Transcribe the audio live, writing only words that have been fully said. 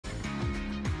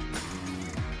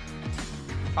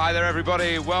Hi there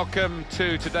everybody, welcome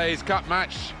to today's cup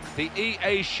match, the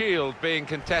EA Shield being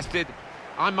contested.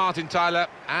 I'm Martin Tyler,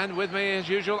 and with me as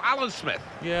usual, Alan Smith.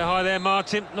 Yeah, hi there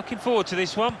Martin, looking forward to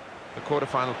this one. The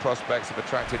quarter-final prospects have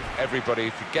attracted everybody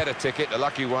to get a ticket, the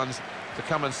lucky ones, to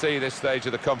come and see this stage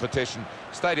of the competition.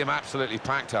 Stadium absolutely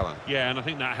packed, Alan. Yeah, and I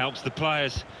think that helps the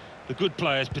players. The good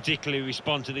players particularly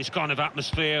respond to this kind of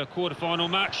atmosphere. A quarter-final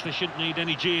match, they shouldn't need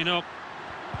any geeing up.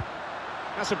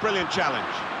 That's a brilliant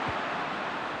challenge.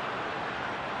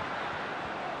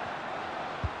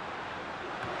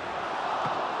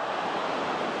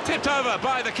 Tipped over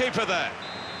by the keeper there.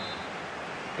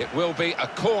 It will be a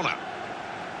corner.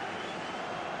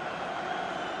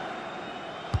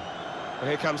 Well,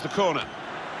 here comes the corner.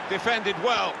 Defended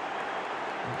well.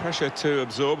 Pressure to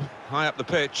absorb, high up the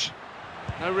pitch.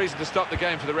 No reason to stop the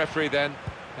game for the referee then,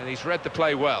 and he's read the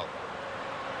play well.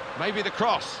 Maybe the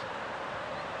cross.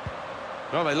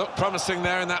 Well, they look promising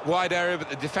there in that wide area, but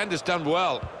the defender's done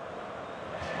well.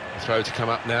 Throw to come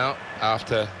up now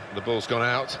after the ball's gone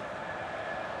out.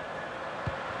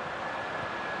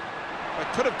 They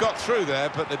could have got through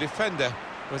there, but the defender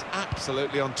was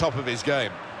absolutely on top of his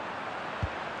game.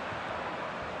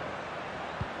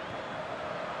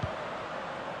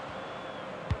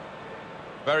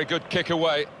 Very good kick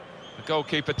away. The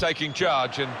goalkeeper taking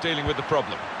charge and dealing with the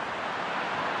problem.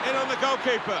 In on the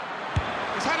goalkeeper.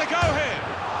 He's had a go here.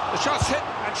 The shot's hit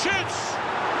and shoots.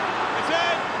 It's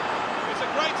in. It's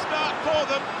a great start for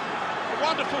them. A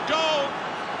wonderful goal.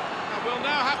 And we'll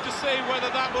now have to see whether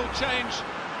that will change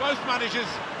both managers'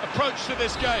 approach to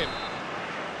this game.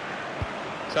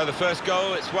 So the first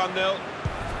goal, it's 1-0.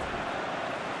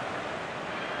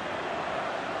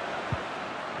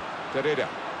 Derrida.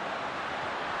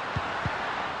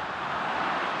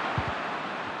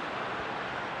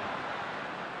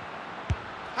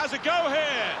 Has a go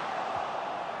here.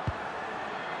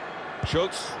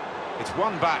 Schultz, it's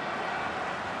one back.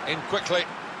 In quickly.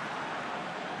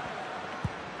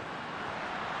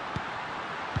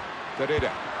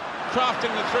 Derrida.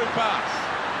 Crafting the through pass.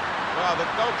 Well, the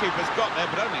goalkeeper's got there,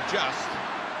 but only just.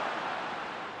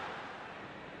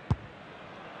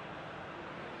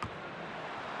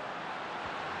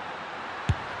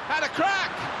 Had a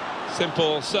crack!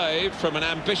 Simple save from an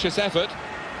ambitious effort.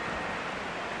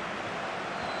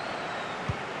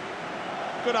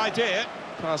 Good idea.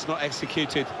 Pass not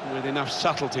executed with enough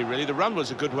subtlety, really. The run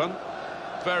was a good one.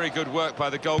 Very good work by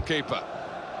the goalkeeper.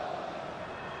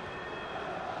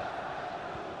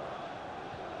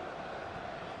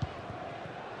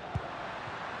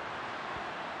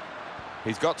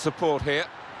 He's got support here.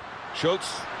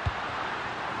 Schultz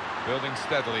building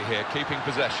steadily here, keeping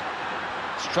possession.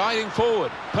 Striding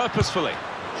forward, purposefully.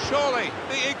 Surely,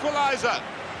 the equaliser.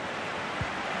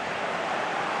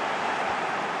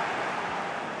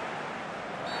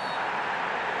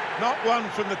 Not one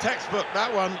from the textbook,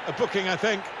 that one, a booking, I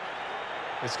think.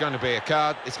 It's going to be a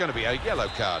card, it's going to be a yellow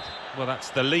card. Well,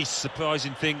 that's the least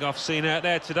surprising thing I've seen out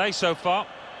there today so far.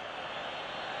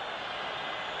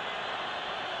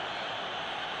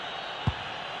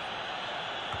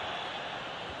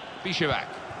 Bishevac.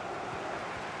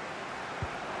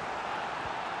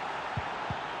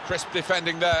 Crisp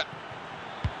defending there.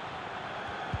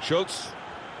 Schultz.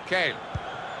 Kane.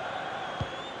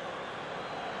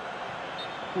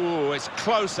 Oh, it's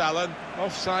close, Alan.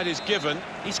 Offside is given.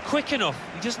 He's quick enough,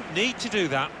 he doesn't need to do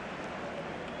that.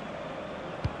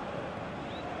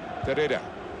 Derrida.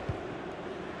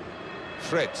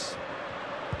 Fritz.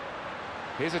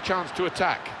 Here's a chance to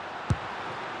attack.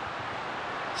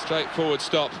 Straightforward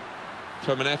stop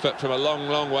from an effort from a long,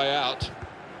 long way out.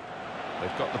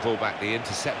 They've got the ball back, the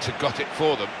interceptor got it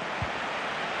for them.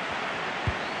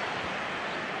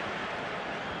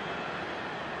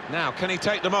 Now, can he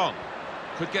take them on?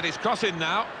 Could get his cross in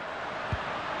now.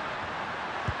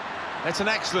 It's an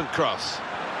excellent cross.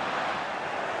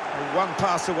 One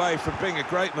pass away from being a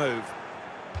great move.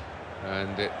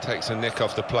 And it takes a nick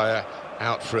off the player,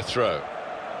 out for a throw.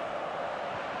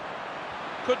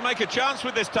 Could make a chance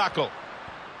with this tackle.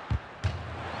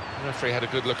 The referee had a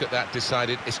good look at that,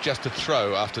 decided it's just a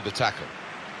throw after the tackle.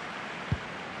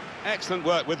 Excellent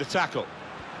work with the tackle.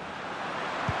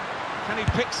 Can he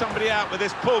pick somebody out with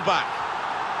this pullback?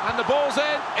 And the ball's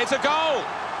in, it's a goal!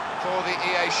 For the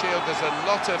EA Shield, there's a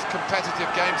lot of competitive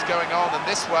games going on, and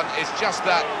this one is just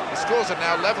that. The scores are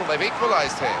now level, they've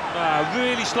equalised here.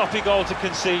 Really sloppy goal to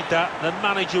concede that. The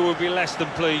manager will be less than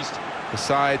pleased. The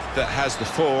side that has the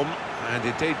form, and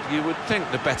indeed you would think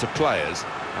the better players,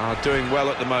 are doing well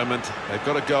at the moment. They've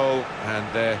got a goal, and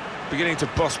they're beginning to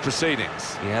boss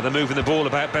proceedings. Yeah, they're moving the ball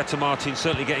about better, Martin,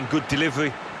 certainly getting good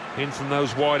delivery in from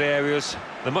those wide areas.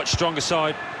 The much stronger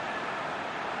side.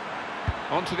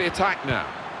 On to the attack now.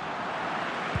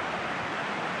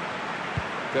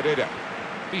 Garida.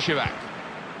 Bishivac.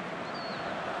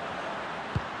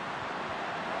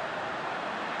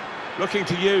 Looking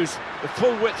to use the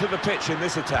full width of the pitch in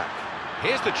this attack.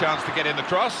 Here's the chance to get in the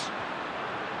cross.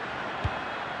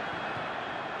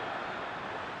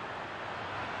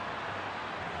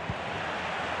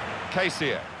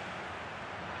 Casey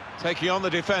taking on the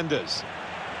defenders.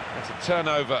 That's a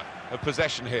turnover of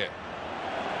possession here.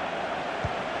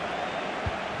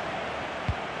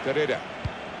 Garida.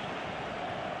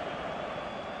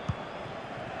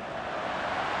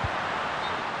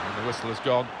 And the whistle has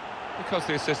gone because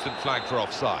the assistant flagged for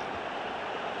offside.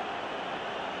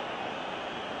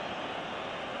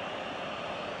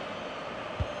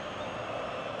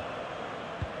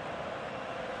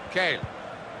 Kale.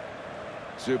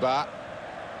 Zuba.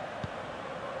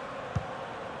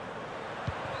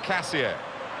 Cassier.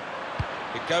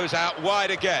 It goes out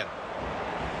wide again.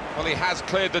 Well, he has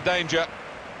cleared the danger.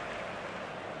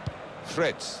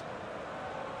 Fritz.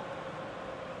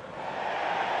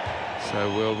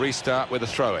 So we'll restart with a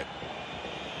throw-in.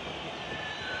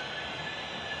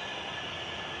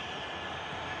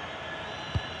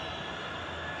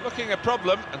 Looking a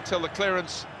problem until the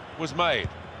clearance was made.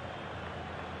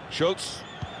 Schultz.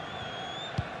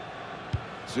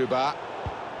 Zuba.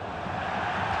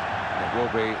 It will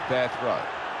be their throw.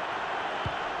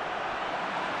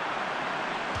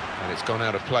 And it's gone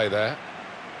out of play there.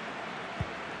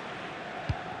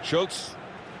 Schultz.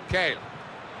 Kale.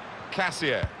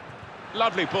 Cassier.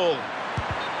 Lovely ball.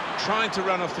 Trying to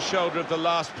run off the shoulder of the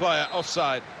last player,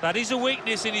 offside. That is a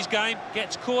weakness in his game.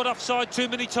 Gets caught offside too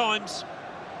many times.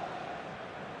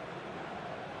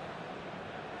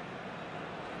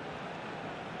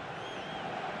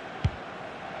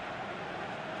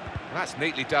 That's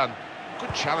neatly done.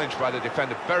 Good challenge by the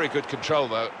defender. Very good control,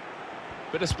 though.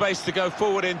 Bit of space to go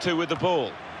forward into with the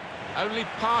ball. Only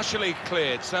partially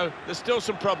cleared, so there's still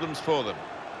some problems for them.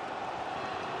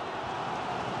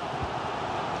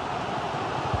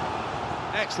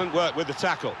 Excellent work with the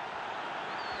tackle.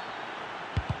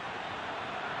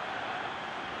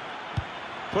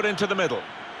 Put into the middle.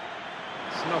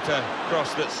 It's not a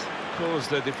cross that's caused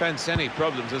the defence any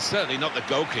problems, and certainly not the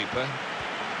goalkeeper.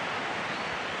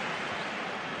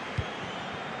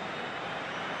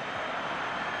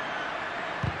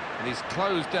 And he's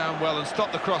closed down well and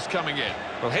stopped the cross coming in.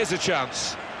 Well, here's a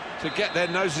chance to get their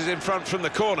noses in front from the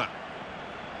corner.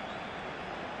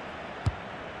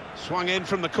 Swung in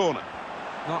from the corner.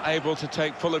 Not able to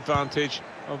take full advantage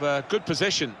of a good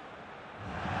position.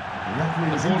 The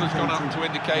ball has gone up to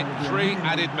indicate 3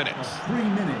 added minutes. 3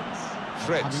 minutes.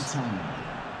 Fritz.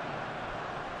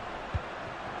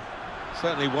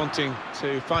 Certainly wanting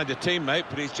to find a teammate,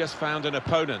 but he's just found an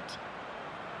opponent.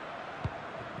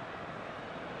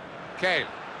 Kale.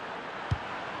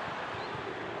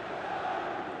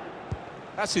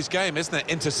 That's his game, isn't it?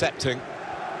 Intercepting.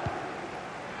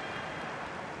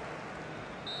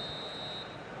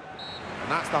 And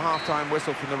that's the half-time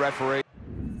whistle from the referee.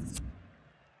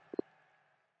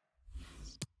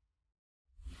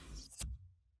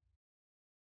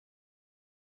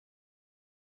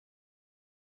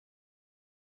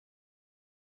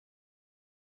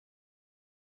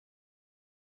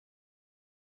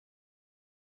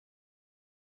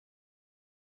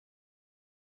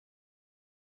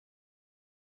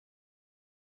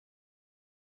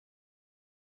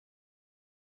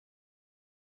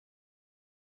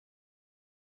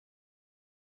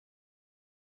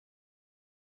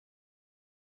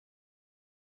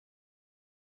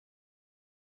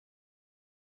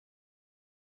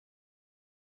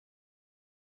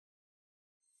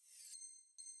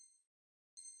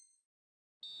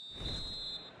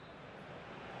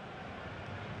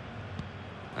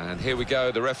 And here we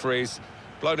go, the referee's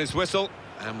blown his whistle,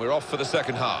 and we're off for the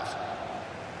second half.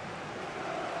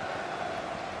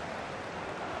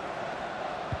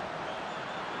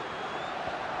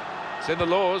 It's in the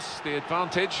laws, the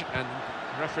advantage, and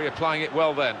the referee applying it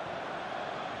well then.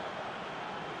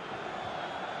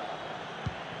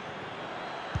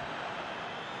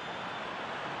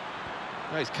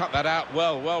 Well, he's cut that out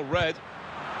well read.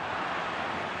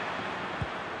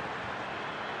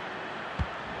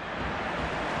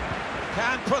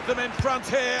 Can put them in front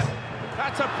here.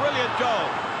 That's a brilliant goal.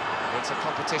 It's a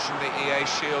competition, the EA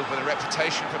Shield, with a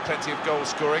reputation for plenty of goal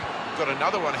scoring. Got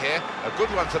another one here, a good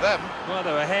one for them. Well,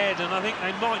 they're ahead, and I think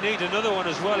they might need another one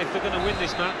as well if they're going to win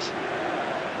this match.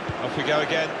 Off we go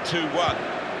again, 2-1.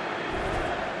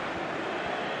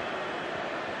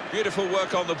 Beautiful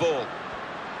work on the ball.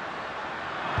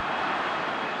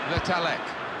 Letalek.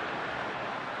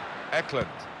 Eklund.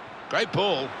 Great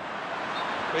ball.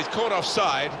 He's caught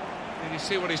offside, and you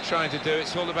see what he's trying to do.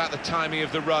 It's all about the timing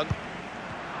of the run.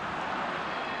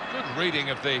 Good reading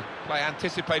of the play,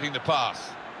 anticipating the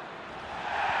pass.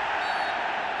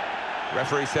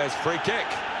 Referee says free kick.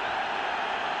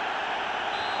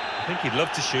 I think he'd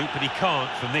love to shoot, but he can't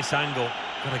from this angle.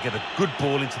 Got to get a good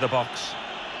ball into the box.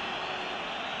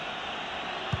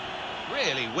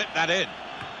 Really whipped that in.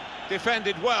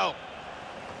 Defended well.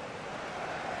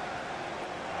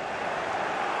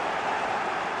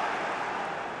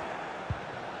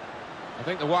 I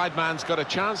think the wide man's got a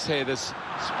chance here. There's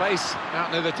space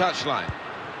out near the touchline.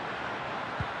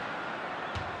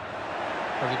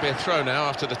 Will it be a throw now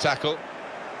after the tackle?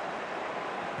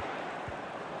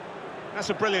 That's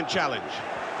a brilliant challenge.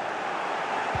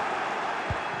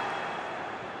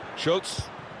 Schultz.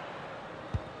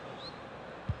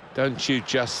 Don't you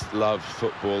just love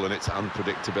football and its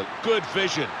unpredictable? Good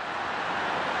vision.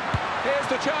 Here's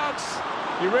the chance.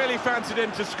 You really fancied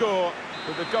him to score,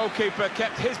 but the goalkeeper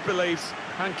kept his beliefs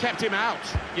and kept him out.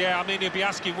 Yeah, I mean, he'll be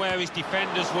asking where his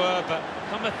defenders were, but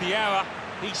cometh the hour.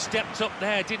 He stepped up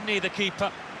there, didn't he, the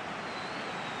keeper?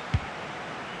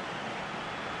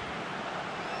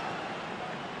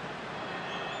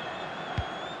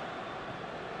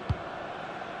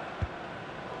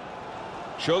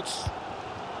 Schultz.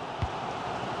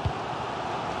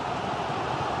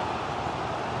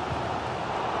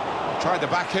 Tried the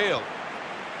back heel.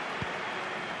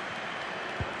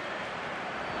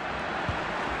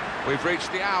 We've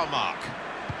reached the hour mark.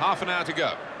 Half an hour to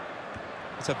go.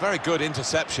 It's a very good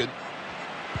interception.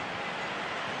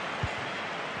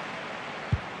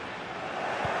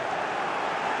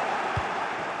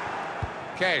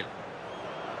 Kane.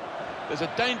 There's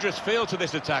a dangerous feel to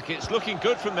this attack. It's looking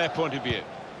good from their point of view.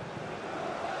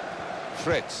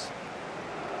 Fritz.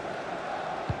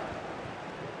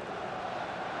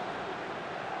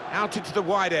 Out into the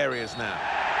wide areas now.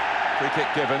 Free kick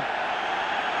given.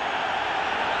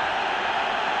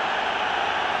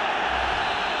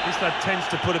 This lad tends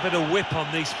to put a bit of whip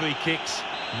on these free kicks.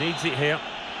 Needs it here.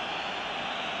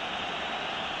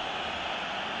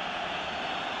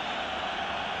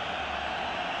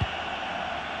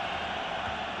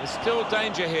 There's still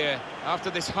danger here after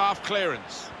this half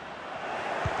clearance.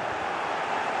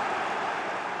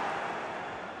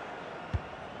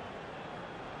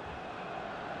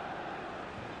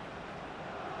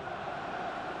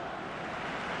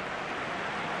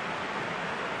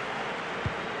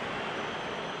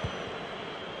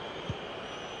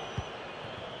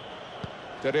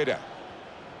 Derrida.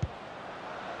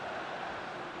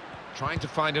 Trying to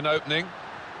find an opening.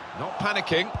 Not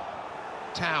panicking.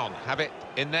 Town have it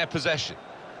in their possession.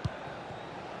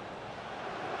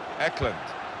 Eklund.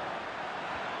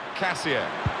 Cassier.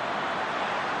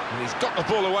 And he's got the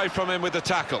ball away from him with the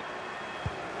tackle.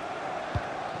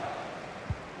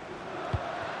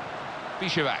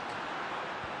 Bishevac.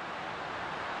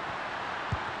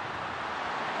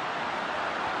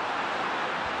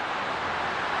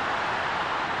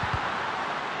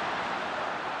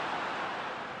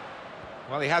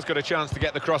 Well, he has got a chance to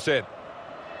get the cross in.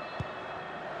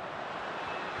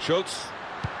 Schultz.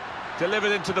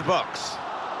 Delivered into the box.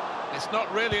 It's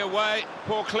not really away.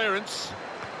 Poor clearance.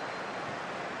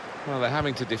 Well, they're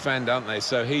having to defend, aren't they?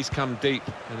 So he's come deep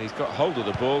and he's got hold of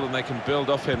the ball and they can build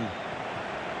off him.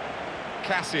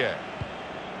 Cassier.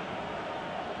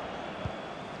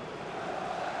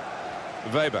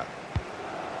 Weber.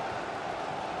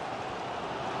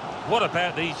 What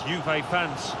about these Juve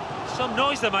fans? Some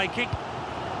noise they're making.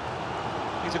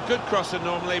 He's a good crosser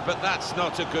normally, but that's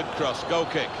not a good cross. Goal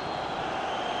kick.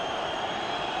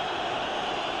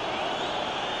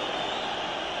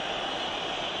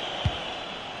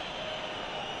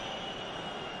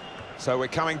 So we're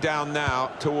coming down now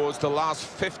towards the last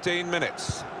 15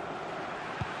 minutes.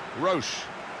 Roche.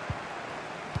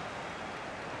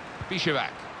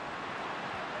 Bishevac.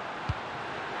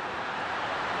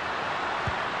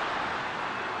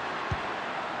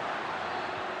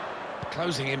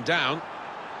 Closing him down.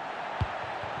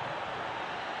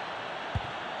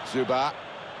 Zuba.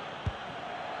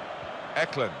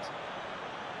 Eklund.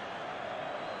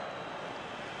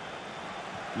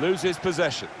 Loses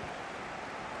possession.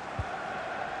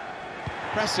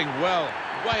 Pressing well,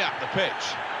 way up the pitch.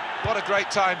 What a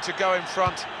great time to go in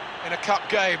front in a cup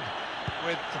game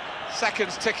with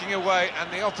seconds ticking away and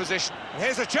the opposition.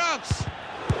 Here's a chance.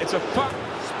 It's a fun,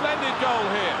 splendid goal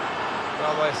here.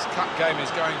 Well, this cup game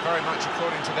is going very much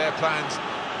according to their plans.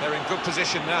 They're in good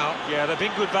position now. Yeah, they've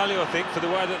been good value, I think, for the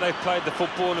way that they've played the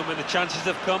football, and when the chances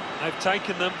have come, they've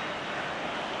taken them.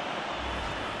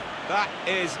 That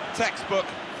is textbook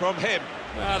from him.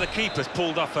 Well, the keeper's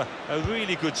pulled off a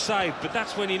really good save, but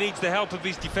that's when he needs the help of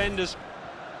his defenders.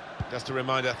 Just a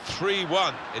reminder,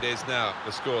 3-1 it is now,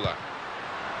 the scoreline.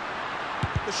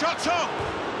 The shot's on!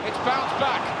 It's bounced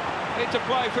back into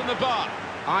play from the bar.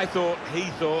 He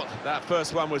thought that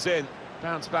first one was in.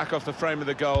 Bounced back off the frame of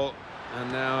the goal,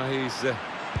 and now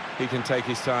he can take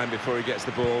his time before he gets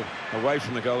the ball away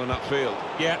from the goal and upfield.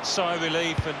 Yeah, sigh of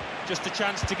relief and just a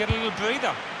chance to get a little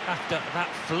breather after that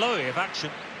flurry of action.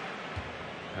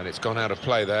 And it's gone out of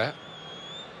play there.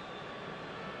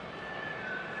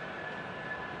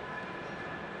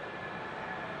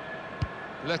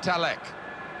 Letalek.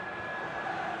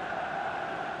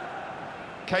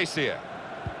 Casey.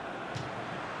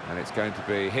 And it's going to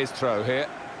be his throw here.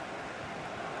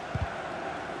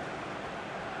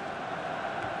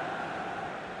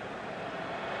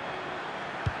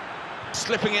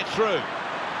 Slipping it through.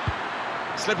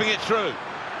 Slipping it through.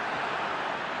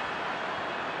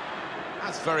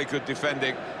 That's very good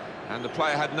defending, and the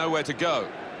player had nowhere to go.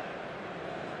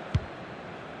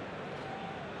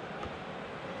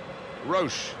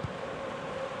 Roche.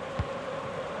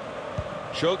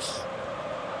 Schultz.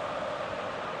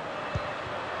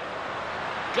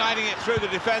 Guiding it through the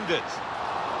defenders.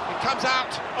 It comes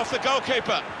out off the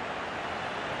goalkeeper.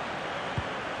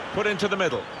 Put into the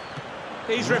middle.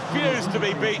 He's refused to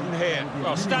be beaten here.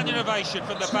 Well, standing ovation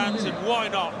from the fans, and why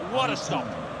not? What a stop.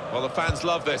 Well, the fans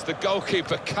love this. The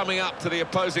goalkeeper coming up to the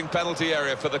opposing penalty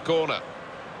area for the corner.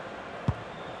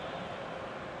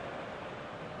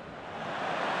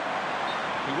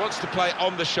 He wants to play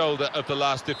on the shoulder of the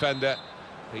last defender.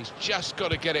 He's just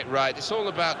got to get it right. It's all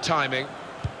about timing.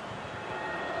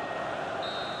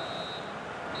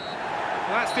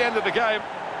 That's the end of the game.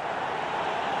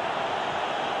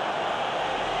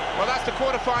 Well, that's the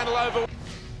quarter-final over.